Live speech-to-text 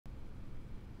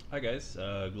Hi guys,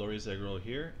 Glorious Eggroll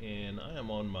here, and I am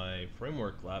on my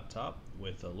Framework laptop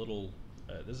with a little,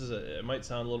 it might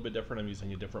sound a little bit different. I'm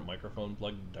using a different microphone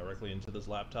plugged directly into this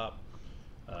laptop.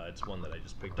 It's one that I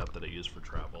just picked up that I use for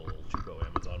travel, cheapo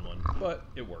Amazon one, but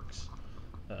it works.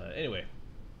 Anyway,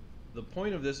 the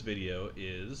point of this video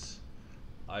is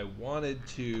I wanted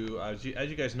to, as you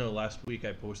guys know, last week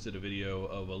I posted a video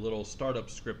of a little startup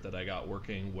script that I got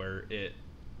working where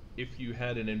if you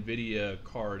had an nvidia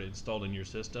card installed in your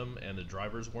system and the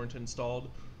drivers weren't installed,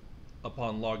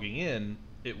 upon logging in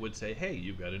it would say, hey,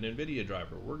 you've got an nvidia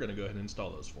driver, we're going to go ahead and install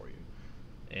those for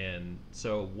you. And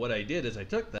so what I did is I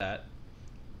took that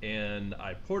and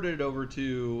I ported it over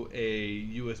to a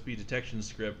USB detection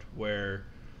script where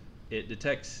it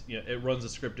detects, it runs the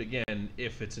script again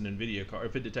if it's an nvidia card,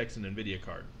 if it detects an nvidia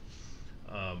card.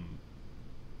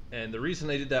 And the reason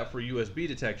I did that for USB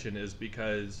detection is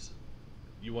because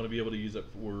you want to be able to use it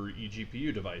for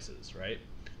eGPU devices, right?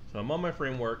 So I'm on my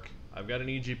framework, I've got an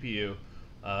eGPU.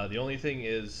 The only thing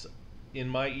is, in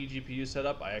my eGPU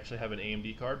setup, I actually have an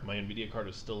AMD card. My NVIDIA card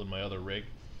is still in my other rig.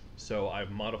 So I've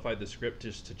modified the script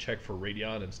just to check for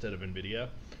Radeon instead of NVIDIA.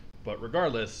 But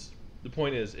regardless, the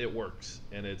point is it works,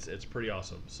 and it's pretty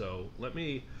awesome. So let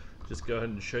me just go ahead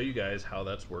and show you guys how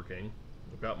that's working.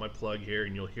 I've got my plug here,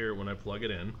 and you'll hear it when I plug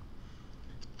it in.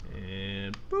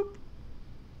 And boop.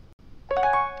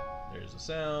 There's the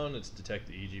sound, it's detect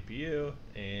the eGPU,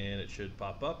 and it should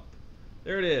pop up.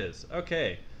 There it is.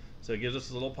 Okay, so it gives us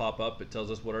a little pop-up. It tells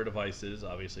us what our device is.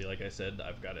 Obviously, like I said,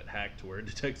 I've got it hacked to where it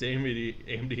detects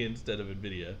AMD instead of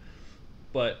NVIDIA,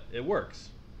 but it works.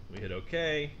 We hit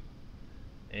OK,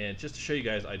 and just to show you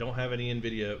guys, I don't have any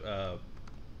NVIDIA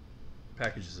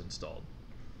packages installed.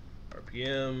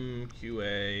 RPM,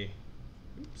 QA,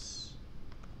 oops,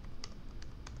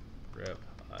 rep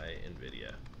I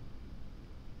NVIDIA.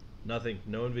 Nothing,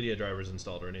 no NVIDIA drivers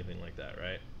installed or anything like that,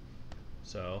 right?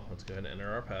 So let's go ahead and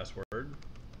enter our password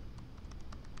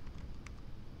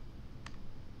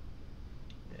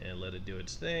and let it do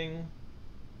its thing.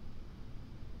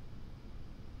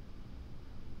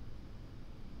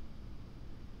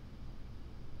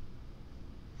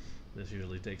 This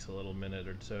usually takes a little minute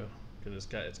or so because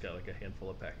it's got like a handful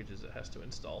of packages it has to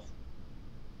install.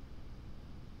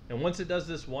 And once it does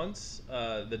this once,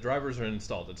 the drivers are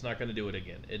installed. It's not going to do it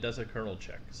again. It does a kernel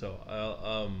check, so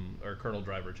or kernel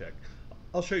driver check.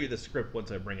 I'll show you the script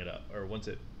once I bring it up, or once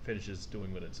it finishes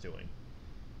doing what it's doing.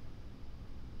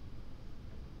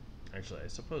 Actually, I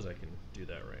suppose I can do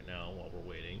that right now while we're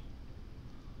waiting.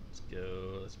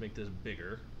 Let's make this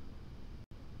bigger.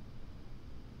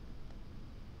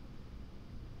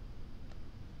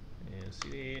 And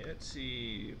cd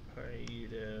etc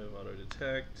pydev auto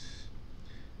detect.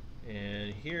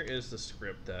 And here is the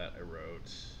script that I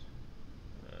wrote.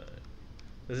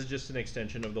 This is just an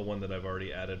extension of the one that I've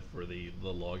already added for the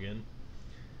login.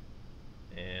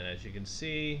 And as you can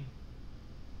see,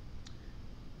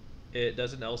 it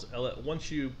doesn't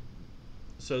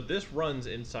so this runs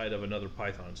inside of another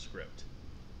Python script.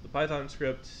 The Python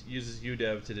script uses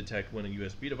udev to detect when a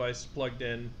USB device is plugged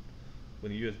in.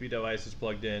 When the USB device is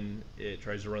plugged in, it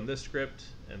tries to run this script,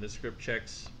 and this script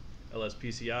checks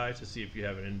LSPCI to see if you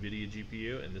have an NVIDIA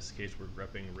GPU. In this case, we're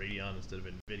grepping Radeon instead of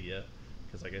NVIDIA,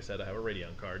 because like I said, I have a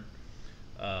Radeon card.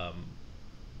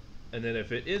 And then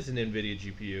if it is an NVIDIA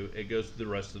GPU, it goes through the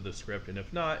rest of the script, and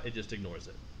if not, it just ignores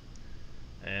it.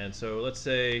 And so let's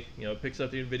say, it picks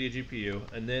up the NVIDIA GPU,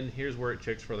 and then here's where it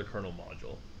checks for the kernel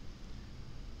module.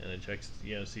 And it checks,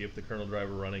 see if the kernel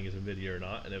driver running is NVIDIA or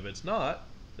not, and if it's not,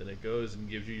 then it goes and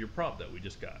gives you your prompt that we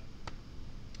just got.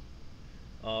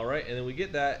 Alright, and then we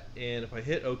get that, and if I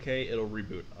hit OK, it'll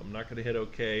reboot. I'm not going to hit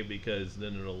OK because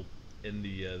then it'll end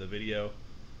the video.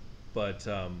 But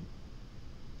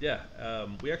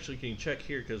we actually can check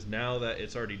here, because now that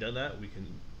it's already done that, we can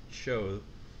show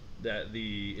that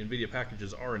the NVIDIA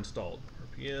packages are installed.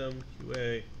 RPM,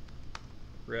 QA,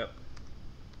 rep,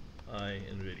 I,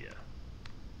 NVIDIA.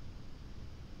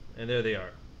 And there they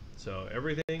are. So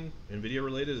everything NVIDIA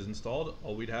related is installed.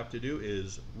 All we'd have to do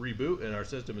is reboot, and our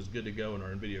system is good to go, and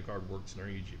our NVIDIA card works in our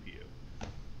eGPU.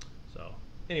 So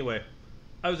anyway,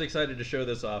 I was excited to show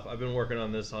this off. I've been working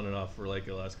on this on and off for like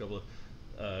the last couple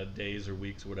of days or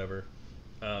weeks or whatever.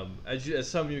 As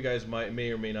some of you guys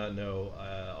may or may not know,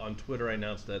 on Twitter I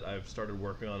announced that I've started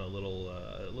working on a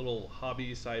little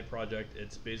hobby side project.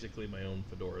 It's basically my own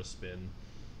Fedora spin.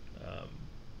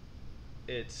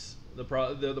 It's the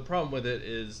problem with it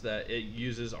is that it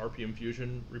uses RPM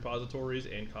Fusion repositories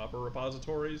and Copper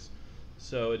repositories,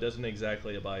 so it doesn't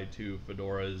exactly abide to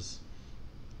Fedora's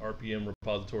RPM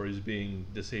repositories being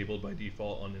disabled by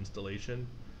default on installation.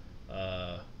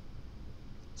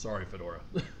 Sorry, Fedora.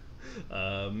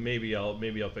 Maybe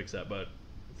I'll fix that. But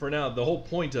for now, the whole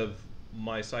point of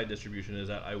my side distribution is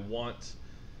that I want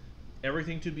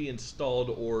everything to be installed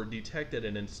or detected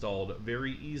and installed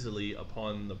very easily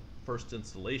upon the first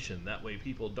installation. That way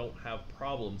people don't have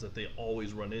problems that they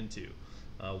always run into.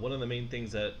 One of the main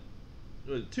things that,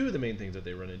 two of the main things that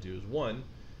they run into is one,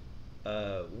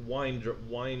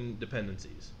 wine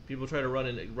dependencies. People try to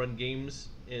run games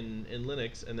in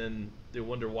Linux, and then they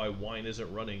wonder why wine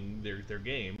isn't running their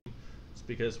game. It's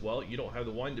because, well, you don't have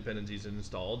the wine dependencies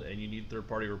installed, and you need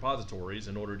third-party repositories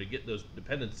in order to get those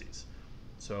dependencies.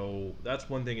 So that's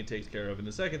one thing it takes care of. And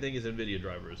the second thing is NVIDIA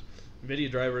drivers.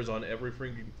 NVIDIA drivers on every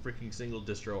freaking single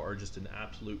distro are just an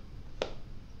absolute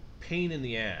pain in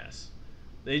the ass.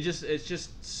 It's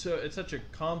such a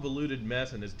convoluted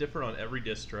mess, and it's different on every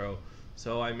distro.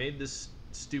 So I made this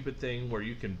stupid thing where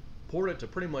you can port it to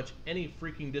pretty much any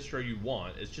freaking distro you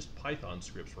want. It's just Python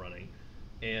scripts running,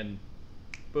 and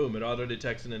boom, it auto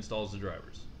detects and installs the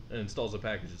drivers and installs the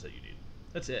packages that you need.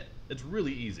 That's it. It's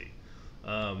really easy.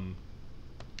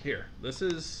 Here, this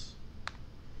is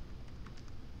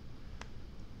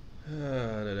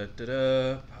PyUdev.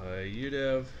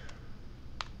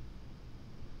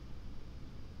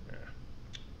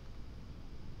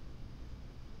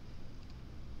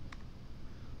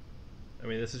 I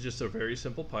mean, this is just a very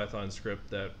simple Python script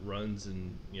that runs,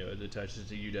 and it attaches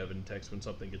to UDEV and detects when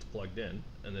something gets plugged in,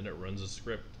 and then it runs a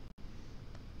script.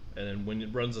 And then when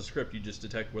it runs a script, you just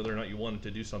detect whether or not you want it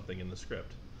to do something in the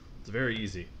script. It's very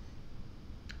easy.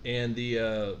 And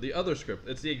the other script,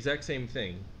 it's the exact same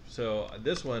thing. So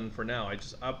this one, for now,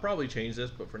 I'll probably change this,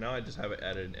 but for now I just have it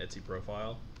added an Etsy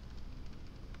profile.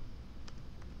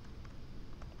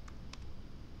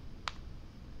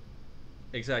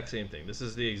 Exact same thing. This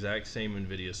is the exact same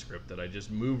NVIDIA script that I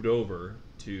just moved over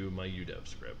to my UDEV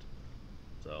script.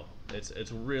 So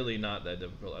it's really not that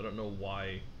difficult. I don't know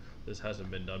why this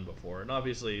hasn't been done before. And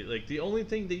obviously, like, the only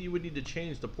thing that you would need to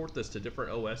change to port this to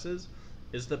different OSs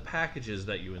is the packages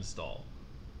that you install.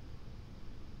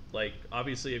 Like,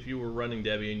 obviously, if you were running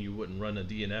Debian, you wouldn't run a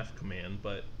DNF command,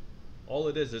 but all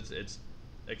it is, it's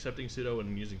accepting sudo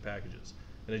and using packages.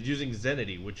 And it's using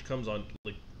Zenity, which comes on,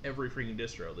 like, every freaking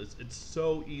distro. It's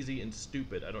so easy and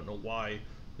stupid. I don't know why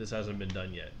this hasn't been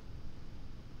done yet.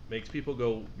 Makes people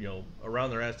go, around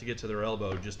their ass to get to their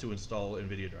elbow just to install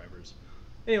NVIDIA drivers.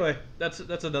 Anyway, that's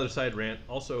another side rant.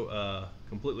 Also,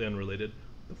 completely unrelated.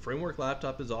 The Framework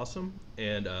laptop is awesome,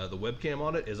 and the webcam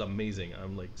on it is amazing.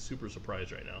 I'm like super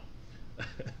surprised right now.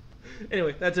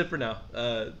 Anyway, that's it for now.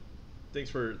 Thanks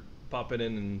for popping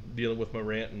in and dealing with my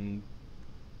rant and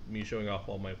me showing off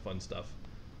all my fun stuff.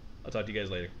 I'll talk to you guys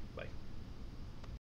later.